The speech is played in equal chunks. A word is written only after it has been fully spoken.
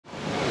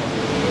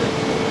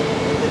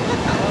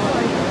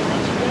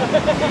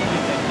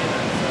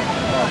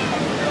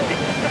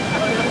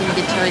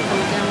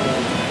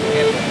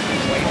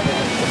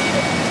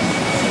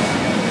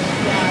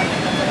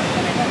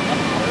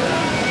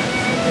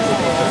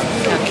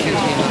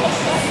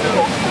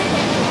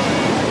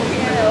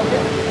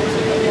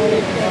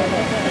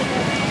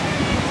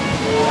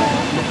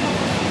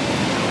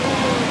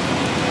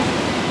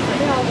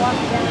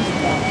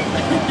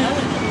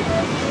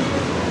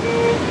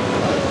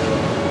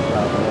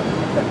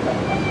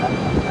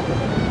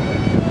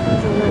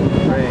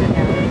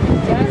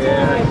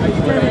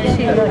Doesn't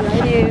she look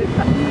cute?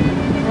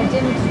 I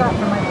didn't stop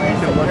for my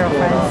bracelet,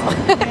 girlfriends.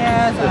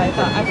 Yes,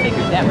 I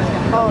figured that was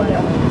going to Oh, no.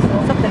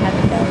 Something had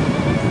to go.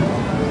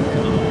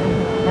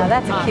 Now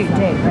that's a cute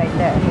date right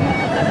there.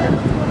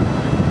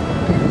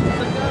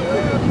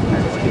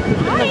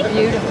 Hi. Look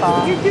beautiful.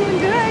 You're doing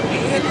good.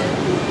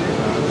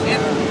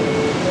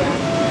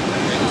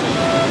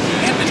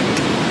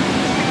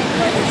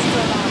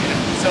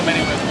 So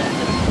many women.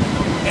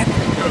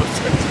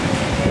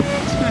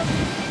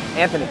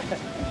 Anthony.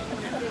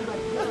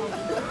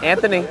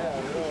 Anthony.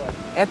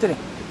 Anthony.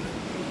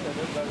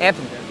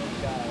 Anthony.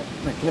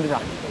 Come here, give me the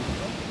rock.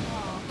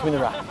 Give me the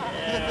rock.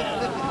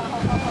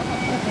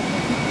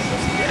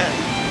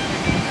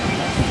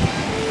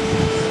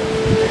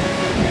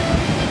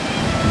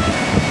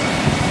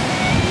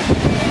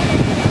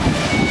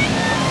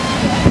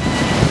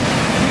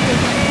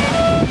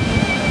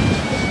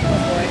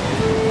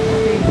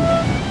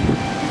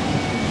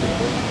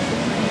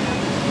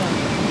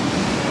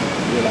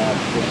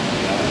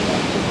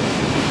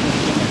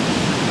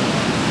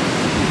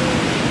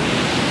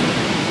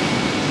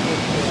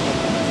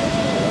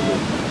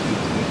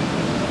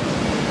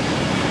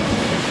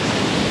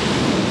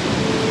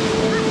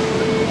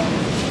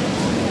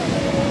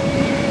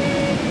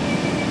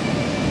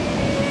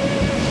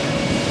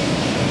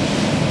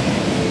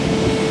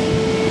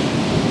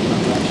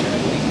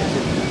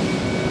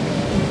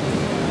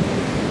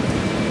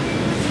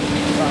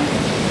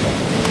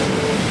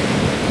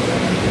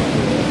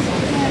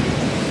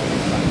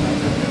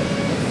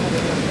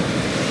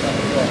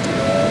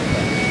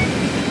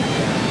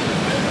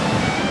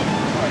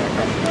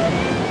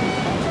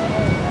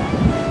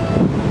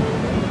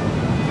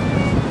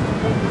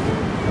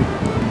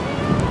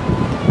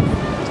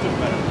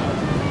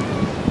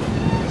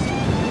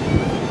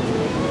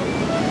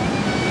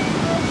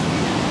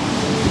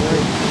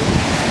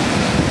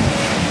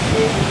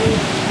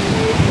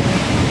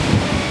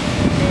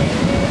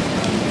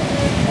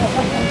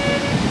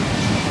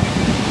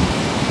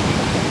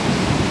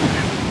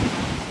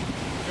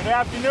 Good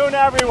afternoon,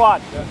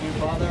 everyone.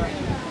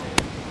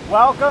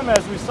 Welcome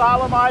as we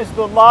solemnize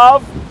the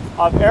love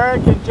of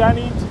Eric and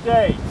Jenny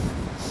today.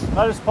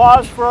 Let us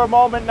pause for a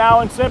moment now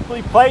and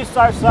simply place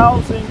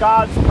ourselves in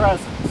God's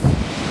presence.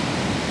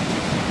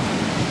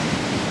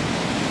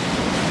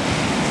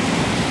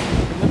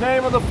 In the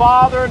name of the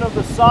Father, and of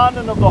the Son,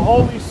 and of the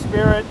Holy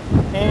Spirit,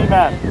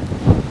 amen.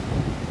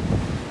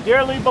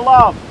 Dearly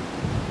beloved,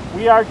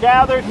 we are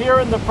gathered here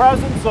in the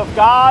presence of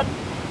God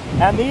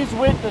and these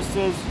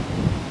witnesses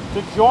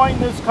to join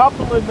this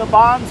couple in the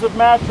bonds of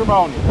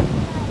matrimony.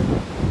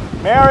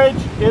 Marriage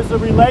is a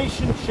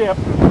relationship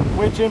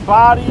which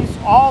embodies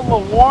all the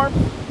warmth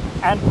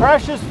and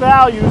precious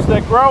values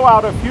that grow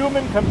out of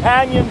human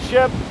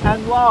companionship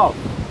and love.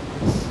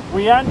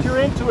 We enter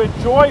into it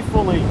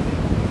joyfully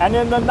and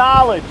in the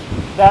knowledge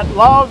that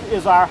love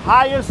is our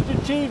highest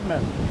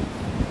achievement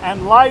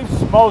and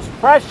life's most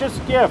precious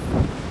gift.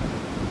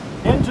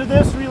 Into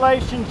this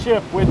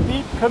relationship with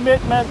deep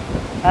commitment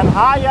and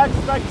high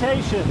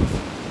expectations,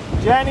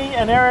 Jenny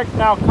and Eric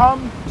now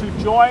come to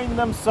join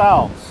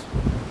themselves.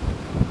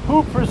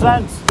 Who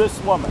presents this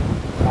woman?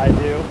 I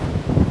do.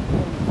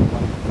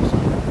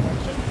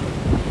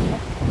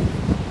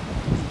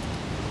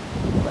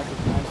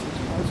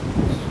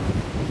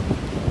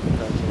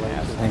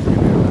 Thank you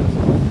very much.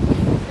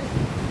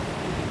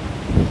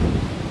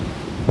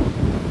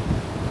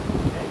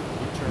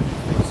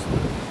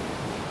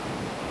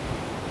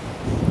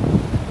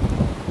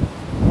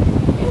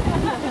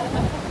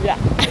 Yeah.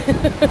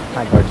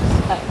 Hi, gorgeous.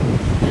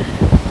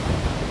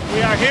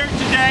 We are here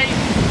today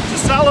to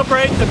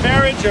celebrate the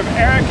marriage of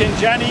Eric and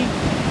Jenny.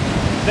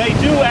 They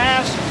do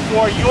ask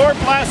for your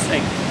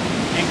blessing,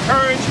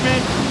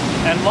 encouragement,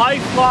 and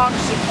lifelong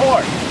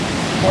support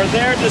for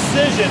their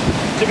decision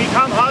to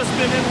become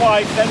husband and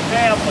wife and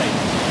family.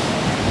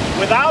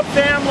 Without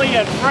family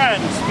and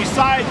friends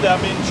beside them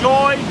in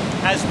joy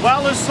as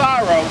well as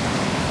sorrow,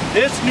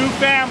 this new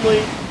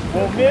family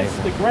will miss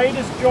the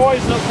greatest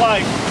joys of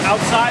life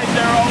outside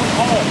their own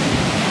home.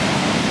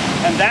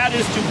 And that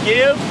is to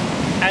give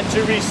and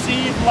to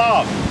receive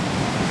love,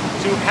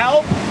 to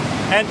help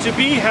and to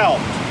be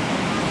helped,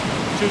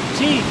 to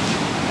teach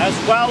as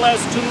well as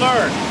to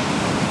learn.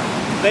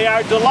 They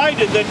are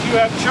delighted that you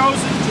have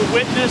chosen to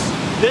witness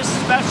this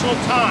special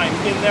time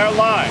in their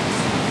lives.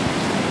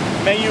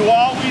 May you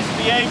always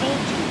be able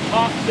to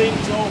talk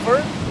things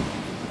over,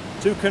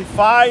 to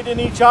confide in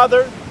each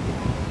other,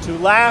 to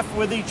laugh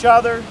with each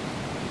other,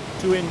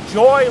 to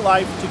enjoy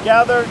life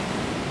together,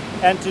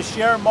 and to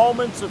share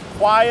moments of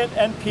quiet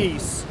and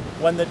peace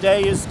when the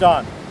day is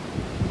done.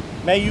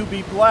 May you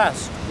be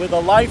blessed with a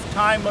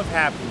lifetime of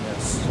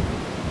happiness.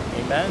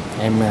 Amen.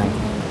 Amen.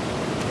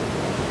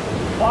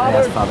 Father, I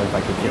asked Father if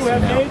I could kiss you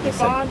him have now. made the He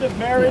said, bond of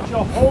marriage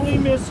yeah. a holy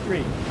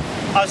mystery,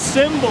 a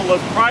symbol of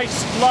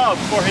Christ's love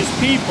for his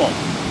people.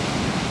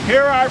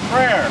 Hear our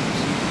prayers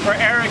for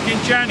Eric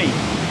and Jenny.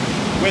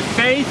 With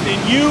faith in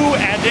you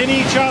and in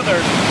each other,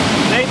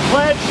 They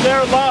pledge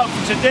their love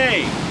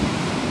today.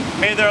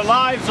 May their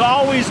lives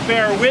always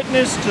bear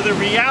witness to the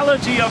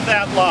reality of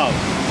that love.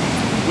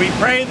 We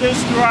pray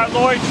this through our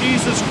Lord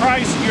Jesus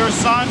Christ, your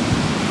Son,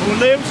 who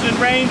lives and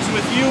reigns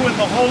with you in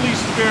the Holy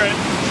Spirit,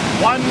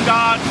 one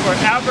God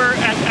forever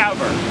and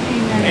ever.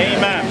 Amen.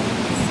 Amen.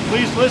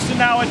 Please listen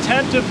now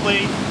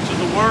attentively to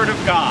the Word of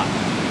God.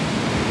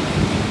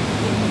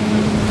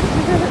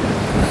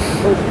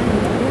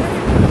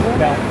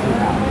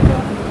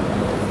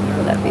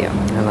 Love you.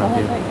 I love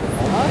you.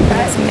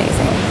 That's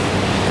amazing.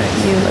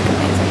 Thanks. You look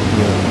amazing.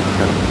 You look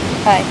incredible.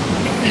 Hi.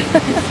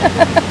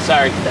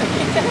 Sorry.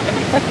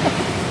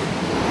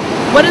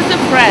 What is a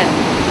friend?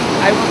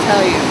 I will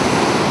tell you.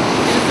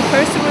 It is a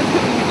person with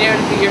whom you dare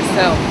to be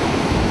yourself.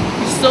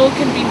 Your soul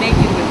can be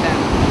naked with them.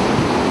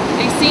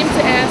 They seem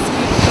to ask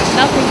you to put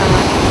nothing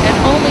on and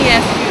only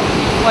ask you to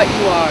be what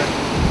you are.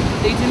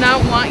 They do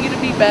not want you to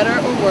be better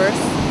or worse.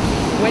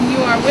 When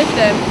you are with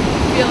them,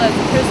 you feel as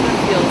a prisoner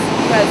feels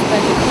who has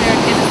been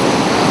declared innocent.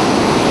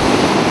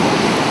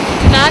 You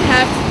do not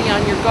have to be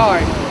on your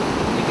guard.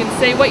 You can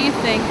say what you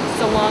think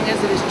so long as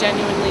it is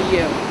genuinely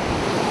you.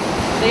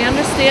 They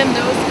understand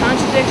those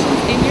contradictions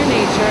in your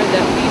nature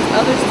that leads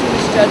others to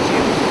misjudge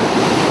you.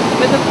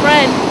 With a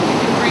friend, you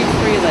can breathe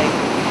freely.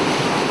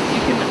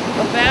 You can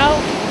avow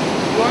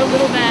your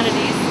little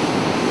vanities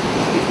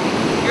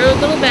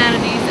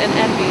and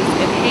envies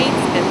and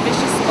hates and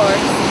vicious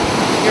sparks,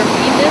 your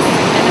meanness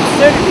and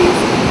absurdities,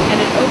 and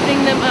in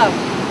opening them up,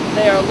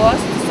 they are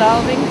lost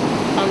dissolving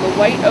on the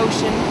white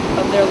ocean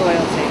of their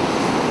loyalty.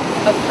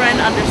 A friend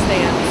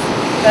understands.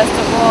 Best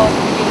of all,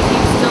 you can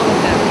keep still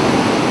with them.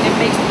 It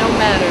makes no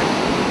matter.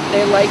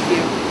 They like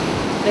you.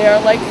 They are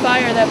like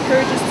fire that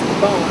purges to the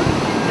bone.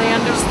 They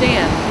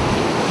understand.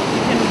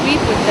 You can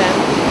weep with them,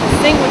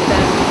 sing with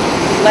them,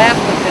 laugh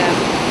with them,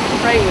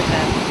 pray with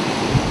them.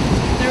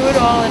 Through it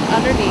all and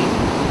underneath,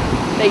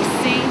 they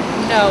see,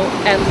 know,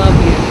 and love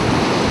you.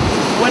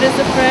 What is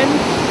a friend?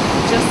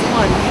 Just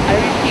one, I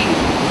repeat,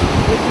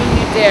 with whom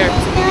you dare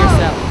to be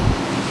yourself.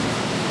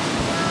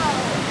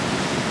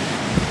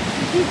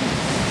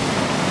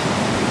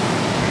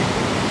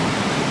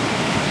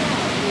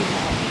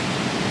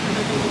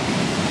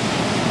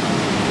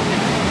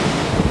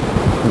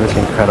 You look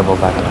incredible,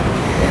 by the way.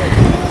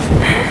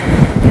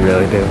 You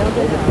really do.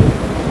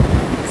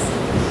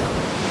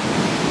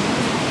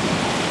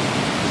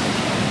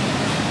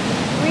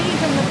 Reading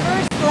from the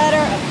first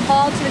letter of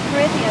Paul to the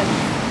Corinthians.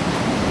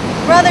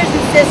 Brothers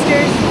and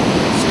sisters,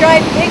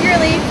 strive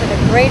eagerly for the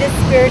greatest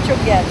spiritual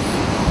gifts,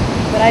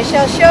 but I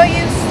shall show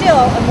you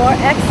still a more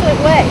excellent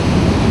way.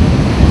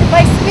 If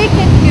I speak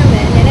in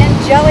human and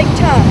angelic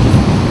tongues,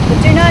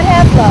 but do not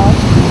have love,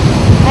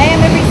 I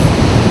am a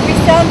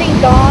resounding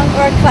gong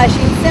or a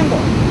clashing cymbal.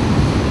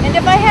 And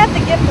if I have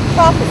the gift of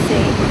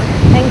prophecy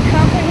and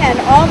comprehend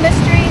all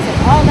mysteries and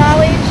all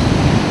knowledge,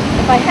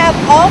 if I have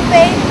all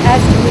faith as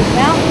to move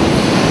mountains,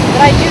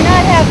 but I do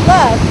not have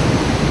love,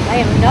 I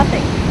am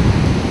nothing.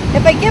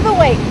 If I give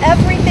away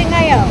everything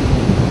I own,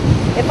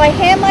 if I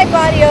hand my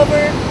body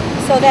over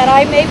so that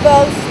I may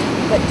boast,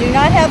 but do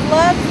not have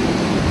love,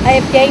 I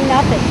have gained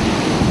nothing.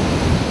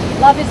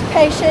 Love is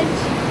patient,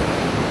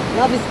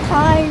 love is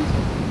kind,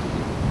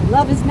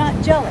 love is not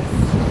jealous,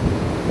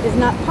 it is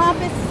not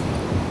pompous,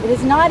 it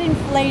is not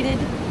inflated,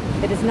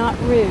 it is not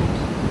rude,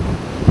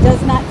 it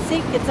does not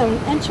seek its own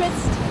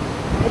interest,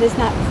 it is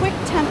not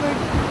quick-tempered,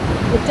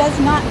 it does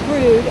not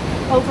brood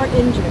over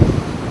injury,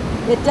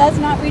 it does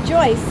not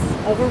rejoice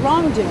over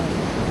wrongdoing,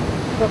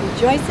 but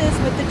rejoices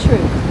with the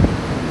truth.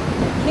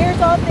 It hears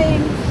all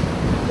things,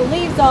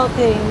 believes all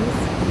things,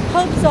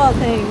 hopes all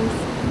things,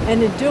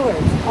 and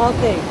endures all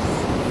things.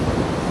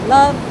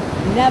 Love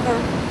never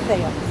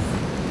fails.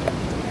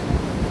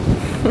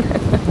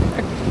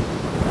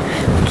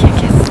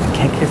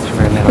 Can't kiss her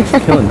right now.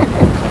 It's killing me.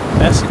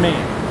 Best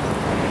man.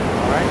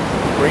 All right?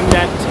 Bring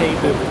that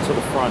tape over to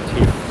the front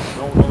here.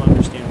 No one will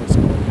understand what's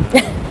going on.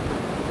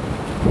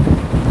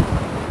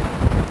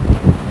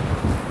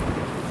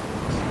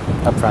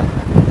 Up front.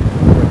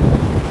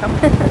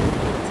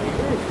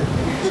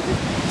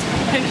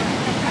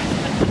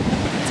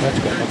 That's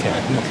good. Okay.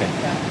 Okay.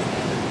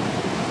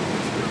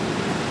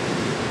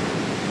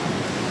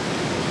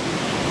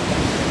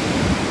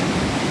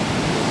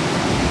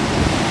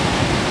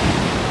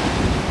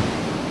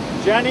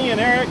 Jenny and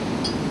Eric,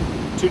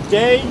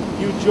 today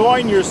you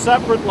join your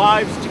separate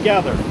lives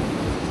together.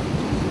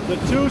 The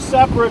two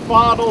separate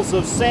bottles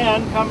of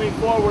sand coming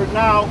forward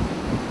now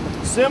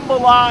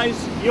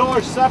symbolize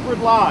your separate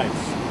lives,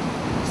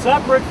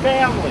 separate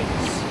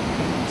families,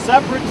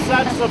 separate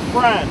sets of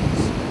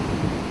friends.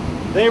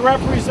 They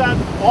represent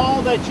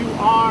all that you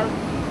are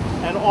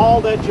and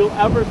all that you'll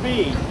ever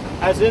be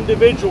as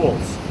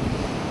individuals.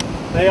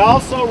 They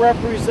also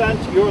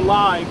represent your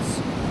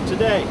lives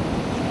today.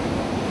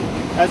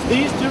 As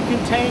these two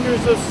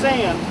containers of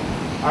sand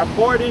are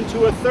poured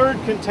into a third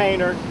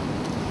container,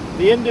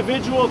 the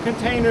individual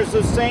containers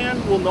of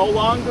sand will no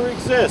longer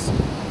exist,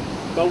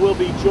 but will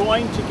be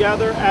joined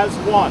together as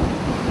one.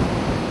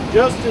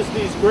 Just as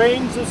these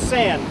grains of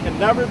sand can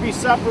never be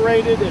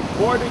separated and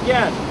poured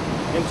again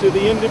into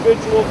the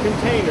individual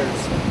containers,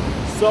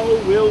 so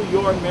will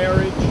your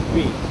marriage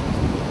be.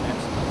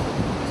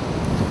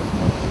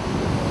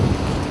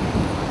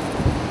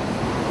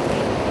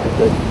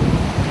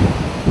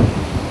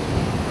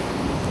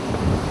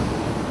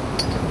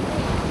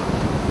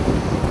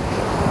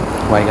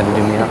 Why you gotta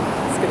do me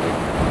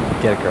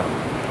up? Get it, girl.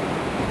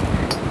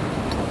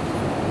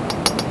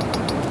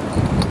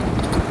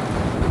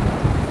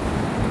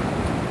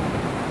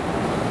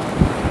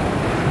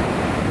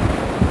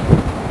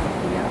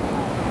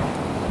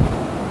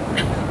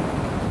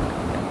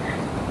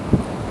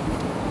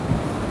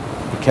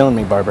 You're killing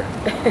me, Barbara.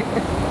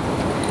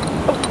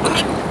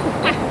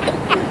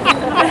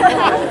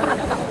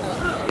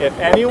 If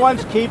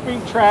anyone's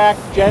keeping track,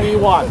 Jenny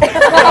won.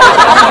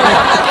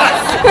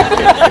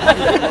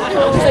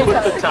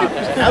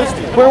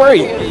 Where were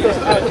you?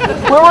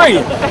 Where were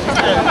you?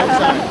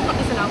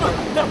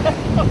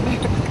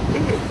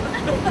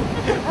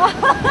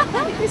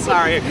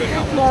 Sorry, I couldn't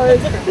help.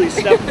 Please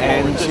step forward.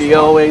 And she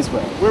always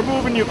will. We're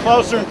moving you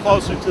closer and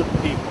closer to the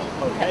people,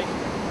 okay?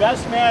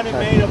 Best man and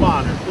maid of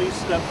honor, please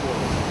step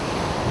forward.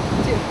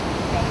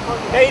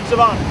 Maids of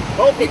honor,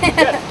 both of you,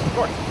 yes, of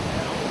course.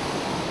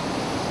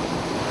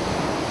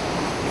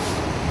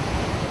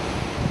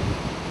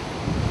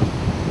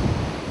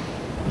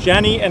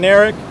 Jenny and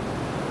Eric,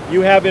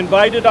 you have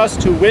invited us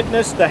to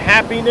witness the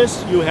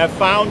happiness you have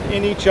found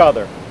in each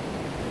other.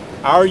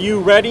 Are you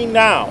ready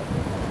now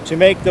to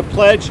make the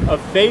pledge of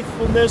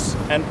faithfulness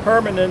and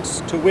permanence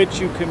to which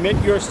you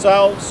commit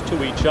yourselves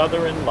to each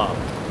other in love?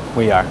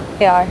 We are.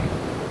 We are.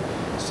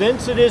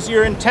 Since it is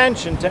your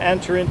intention to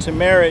enter into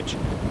marriage,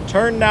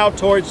 turn now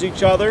towards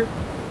each other,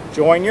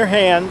 join your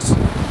hands,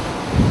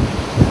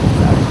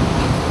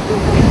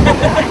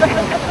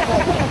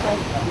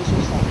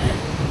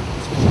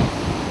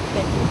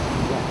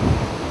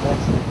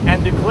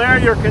 and declare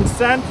your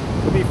consent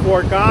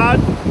before God,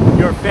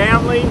 your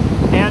family,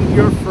 and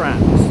your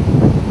friends.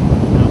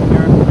 Now,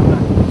 Eric, I'm not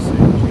going to say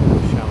that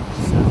you shout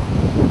this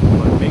out,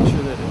 but make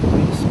sure that at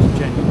least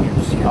Jenny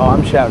hears you. Oh,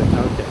 I'm shouting.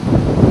 Okay.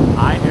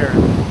 I, Eric.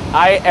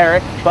 I,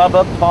 Eric,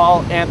 Bubba,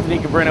 Paul, Anthony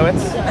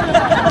Gabrinowitz,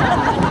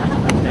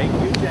 Take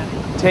you,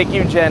 Jenny. take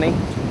you, Jenny,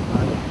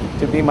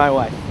 to be my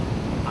wife.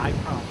 I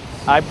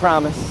promise. I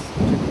promise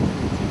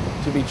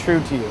to be true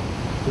to you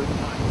Good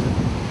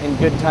times in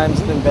good times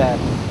and in bad,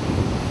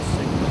 and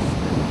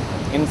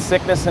sickness. in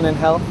sickness and in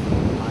health.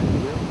 I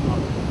will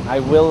love you I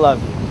will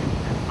love you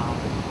and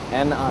honor you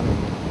and honor you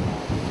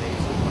all the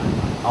days of my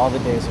life. all the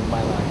days of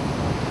my life.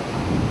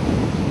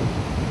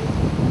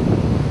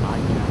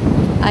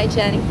 I,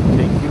 Jenny, I, Jenny,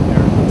 take you,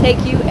 Eric,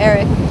 take you,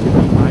 Eric, to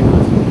be my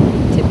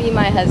husband. to be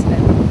my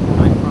husband.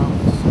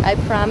 I I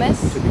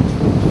promise to be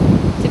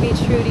true to be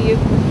true to you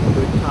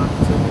good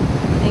times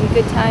and in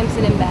good times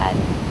and in bad,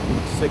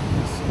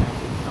 sickness and in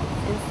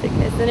health. in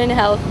sickness and in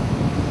health.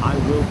 I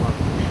will love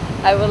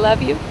you I will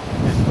love you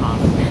and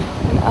honor you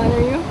and honor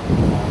you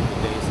all the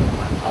days of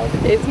my life. all the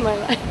days of my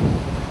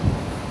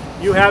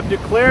life. You have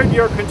declared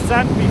your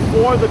consent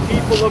before the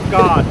people of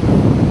God.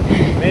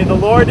 May the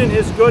Lord in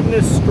his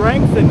goodness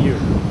strengthen you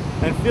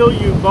and fill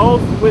you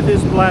both with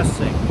his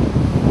blessing.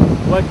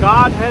 What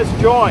God has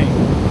joined,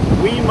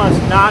 we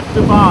must not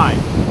divide.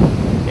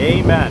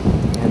 Amen.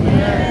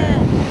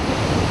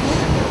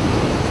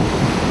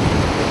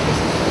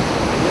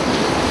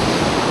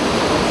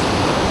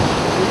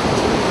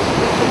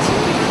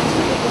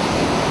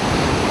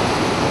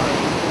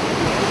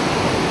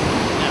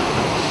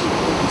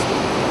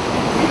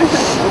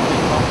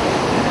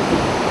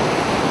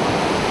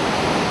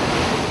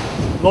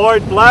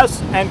 Lord,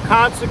 bless and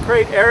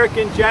consecrate Eric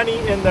and Jenny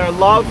in their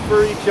love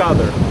for each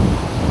other.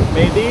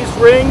 May these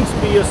rings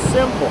be a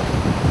symbol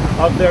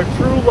of their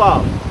true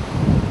love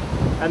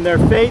and their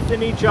faith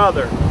in each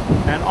other,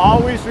 and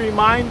always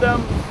remind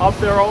them of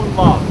their own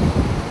love.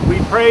 We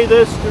pray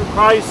this through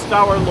Christ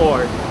our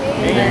Lord.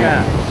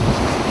 Amen.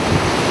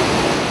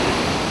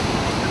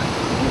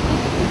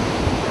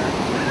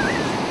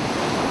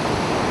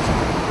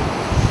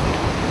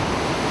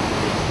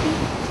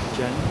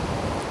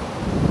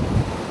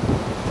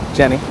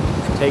 Jenny,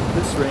 Take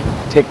this ring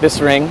take this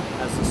ring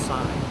as a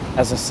sign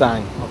as a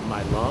sign of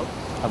my love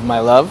of my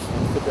love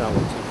and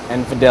fidelity.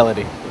 and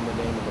fidelity. In the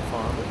name of the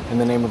Father, In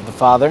the name of the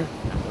Father,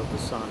 and of the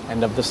Son,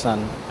 and of the Son,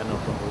 and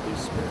of the Holy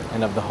Spirit.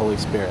 and of the Holy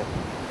Spirit.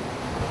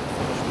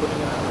 Finish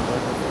putting it on the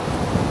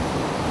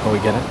right. Oh, we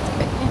get it?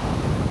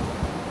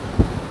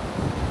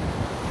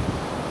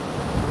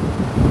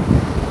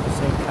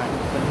 Same kind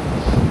of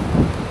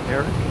thing.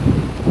 Eric,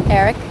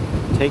 Eric,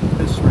 take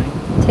this ring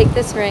take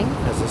this ring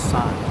as a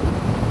sign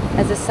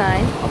as a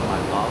sign of my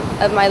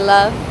love of my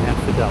love and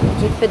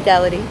fidelity. and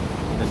fidelity.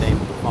 In the name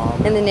of the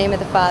Father, In the name of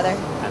the Father,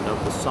 and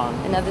of the Son,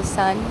 and of the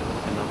Son,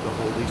 and of the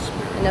Holy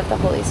Spirit. and of the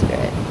Holy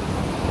Spirit.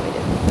 We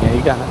do. Yeah,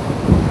 you got it.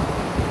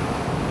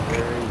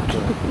 Very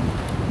good.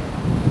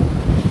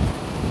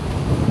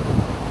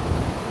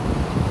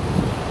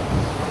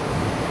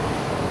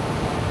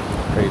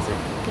 Crazy.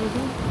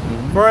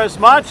 For as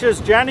much as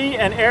Jenny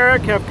and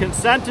Eric have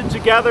consented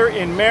together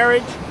in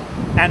marriage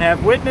and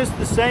have witnessed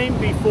the same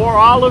before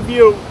all of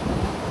you,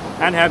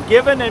 and have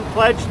given and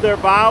pledged their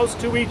vows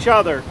to each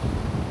other,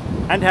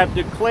 and have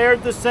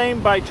declared the same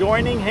by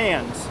joining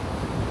hands,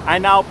 I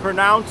now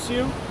pronounce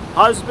you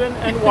husband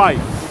and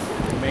wife.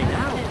 You may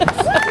now.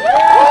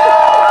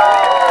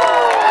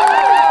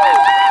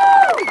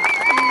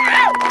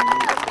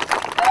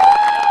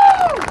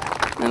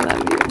 I love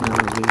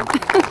you.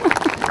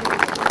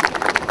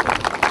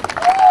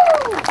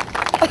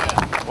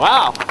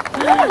 Wow.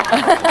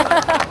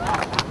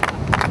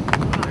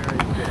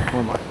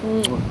 One more.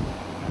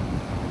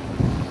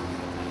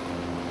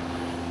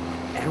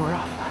 And we're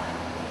off.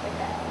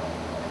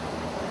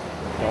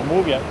 Don't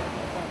move yet.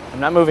 I'm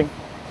not moving.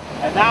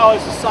 And now,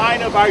 as a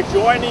sign of our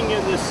joining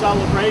in this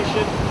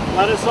celebration,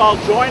 let us all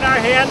join our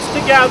hands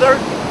together,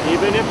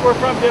 even if we're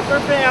from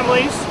different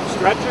families.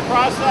 Stretch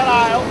across that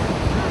aisle.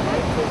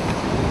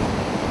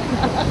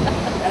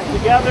 And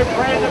together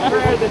pray the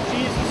prayer that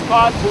Jesus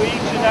taught to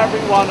each and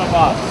every one of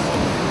us.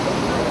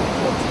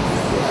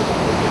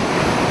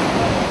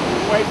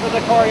 Wait for the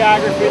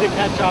choreography to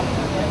catch up.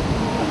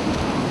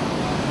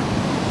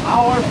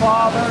 Our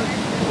Father,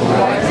 who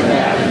art in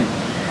heaven,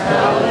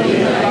 hallowed be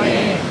thy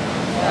name.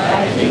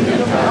 Thy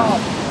kingdom come,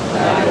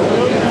 thy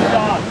will be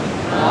done,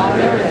 on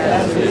earth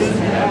as it is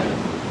in heaven.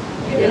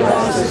 Give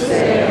us this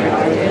day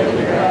our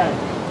daily bread,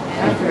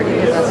 and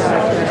forgive us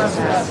our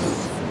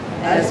trespasses,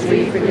 as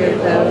we forgive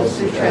those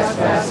who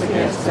trespass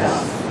against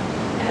us.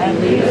 And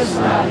lead us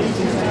not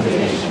into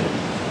temptation,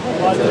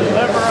 but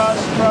deliver us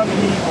from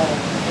evil.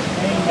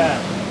 Amen.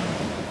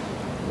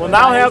 We'll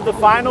now have the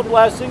final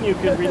blessing. You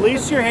can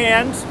release your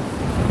hands.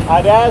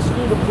 I'd ask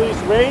you to please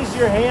raise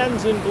your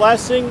hands in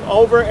blessing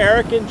over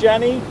Eric and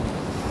Jenny.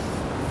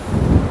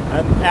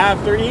 And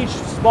after each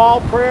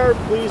small prayer,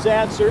 please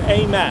answer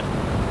amen.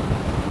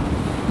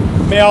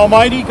 May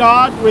Almighty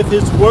God, with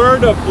His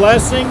word of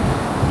blessing,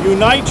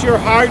 unite your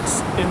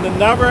hearts in the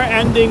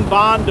never-ending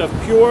bond of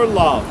pure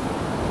love.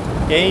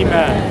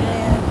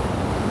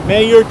 Amen.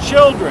 May your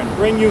children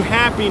bring you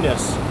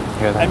happiness,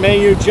 and may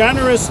your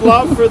generous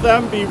love for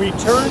them be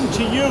returned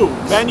to you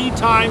many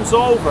times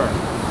over.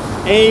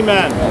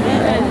 Amen.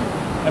 Amen.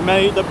 And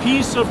may the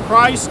peace of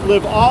Christ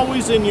live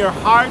always in your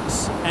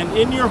hearts and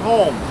in your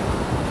home.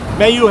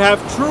 May you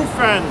have true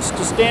friends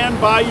to stand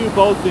by you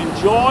both in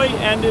joy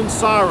and in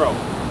sorrow.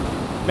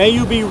 May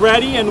you be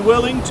ready and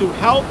willing to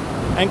help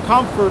and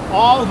comfort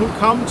all who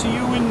come to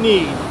you in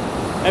need.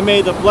 And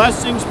may the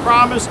blessings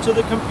promised to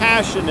the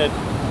compassionate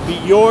be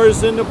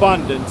yours in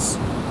abundance.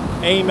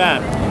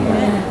 Amen.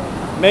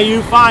 Amen. May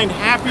you find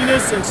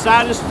happiness and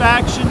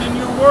satisfaction in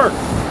your work.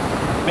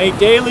 May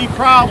daily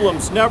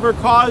problems never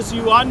cause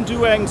you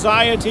undue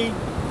anxiety,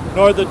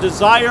 nor the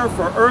desire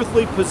for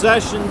earthly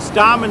possessions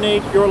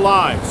dominate your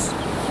lives.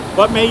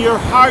 But may your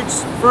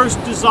heart's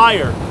first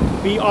desire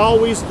be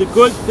always the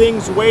good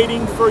things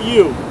waiting for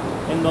you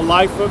in the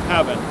life of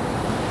heaven.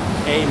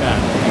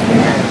 Amen.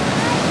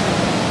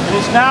 It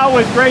is now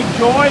with great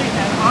joy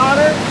and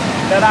honor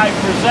that I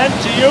present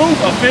to you,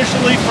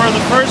 officially for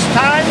the first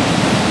time,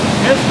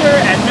 Mr.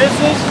 and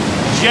Mrs.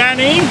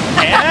 Jenny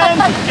and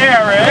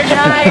Eric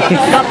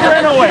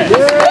Kaprinowitz.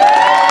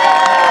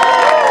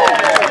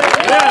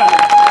 Yeah.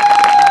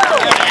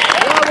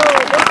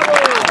 Bravo, bravo.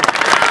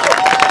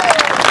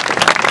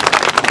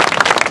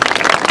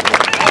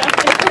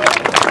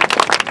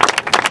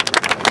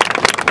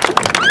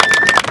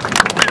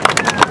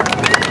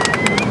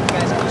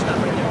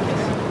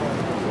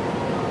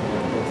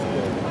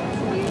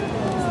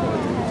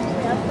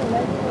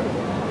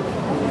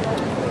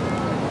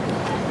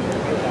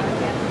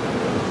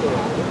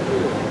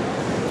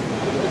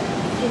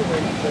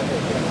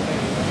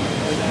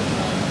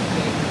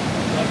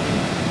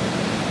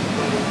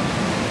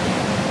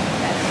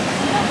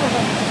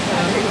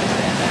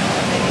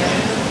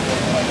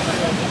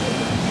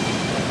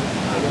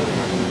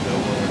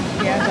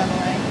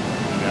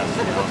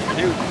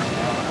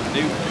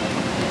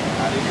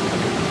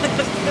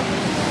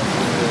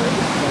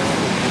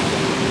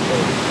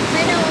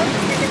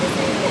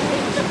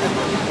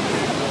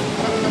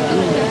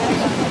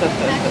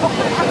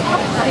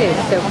 She is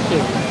so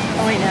cute.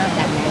 Oh, I know.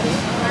 That Maddie.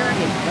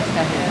 Let's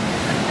go ahead.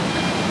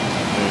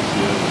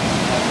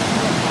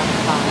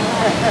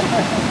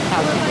 How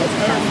she gets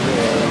from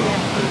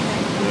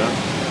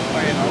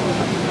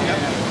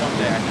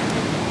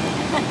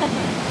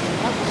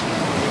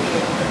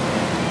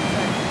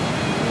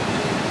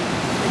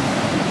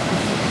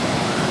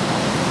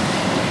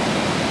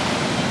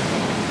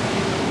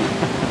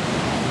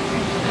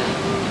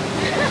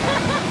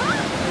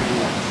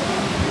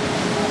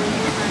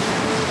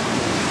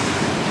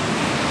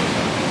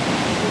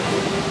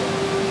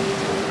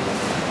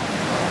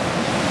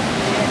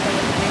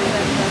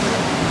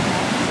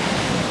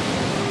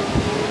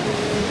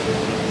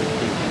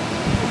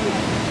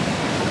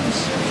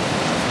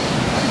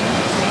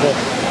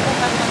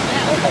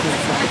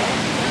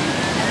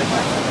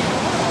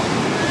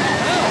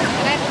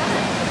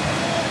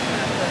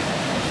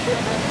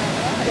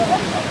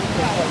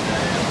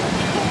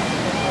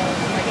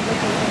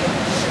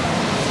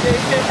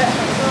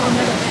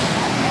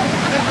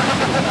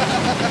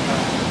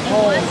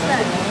What's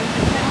that?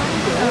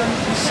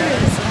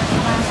 shoes are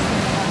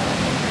lasting.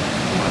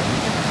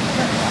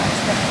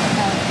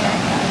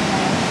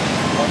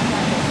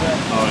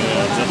 Oh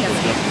yeah,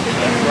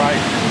 that's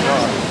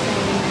right.